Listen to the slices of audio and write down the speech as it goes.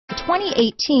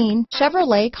2018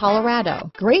 Chevrolet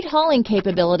Colorado. Great hauling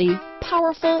capability,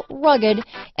 powerful, rugged,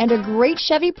 and a great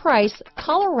Chevy price,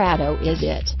 Colorado is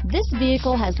it. This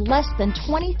vehicle has less than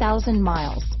 20,000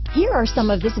 miles. Here are some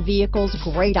of this vehicle's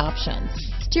great options: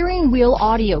 steering wheel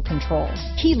audio controls,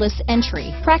 keyless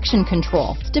entry, traction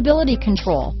control, stability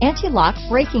control, anti-lock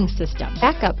braking system,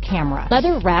 backup camera,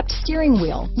 leather-wrapped steering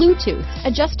wheel, Bluetooth,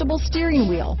 adjustable steering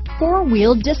wheel,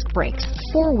 four-wheel disc brakes,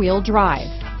 four-wheel drive,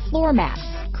 floor mats,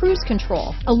 cruise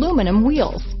control, aluminum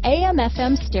wheels,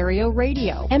 AM/FM stereo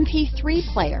radio, MP3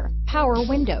 player, power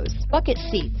windows, bucket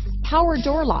seats, power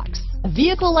door locks. A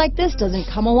vehicle like this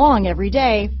doesn't come along every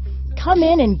day. Come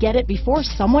in and get it before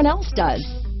someone else does.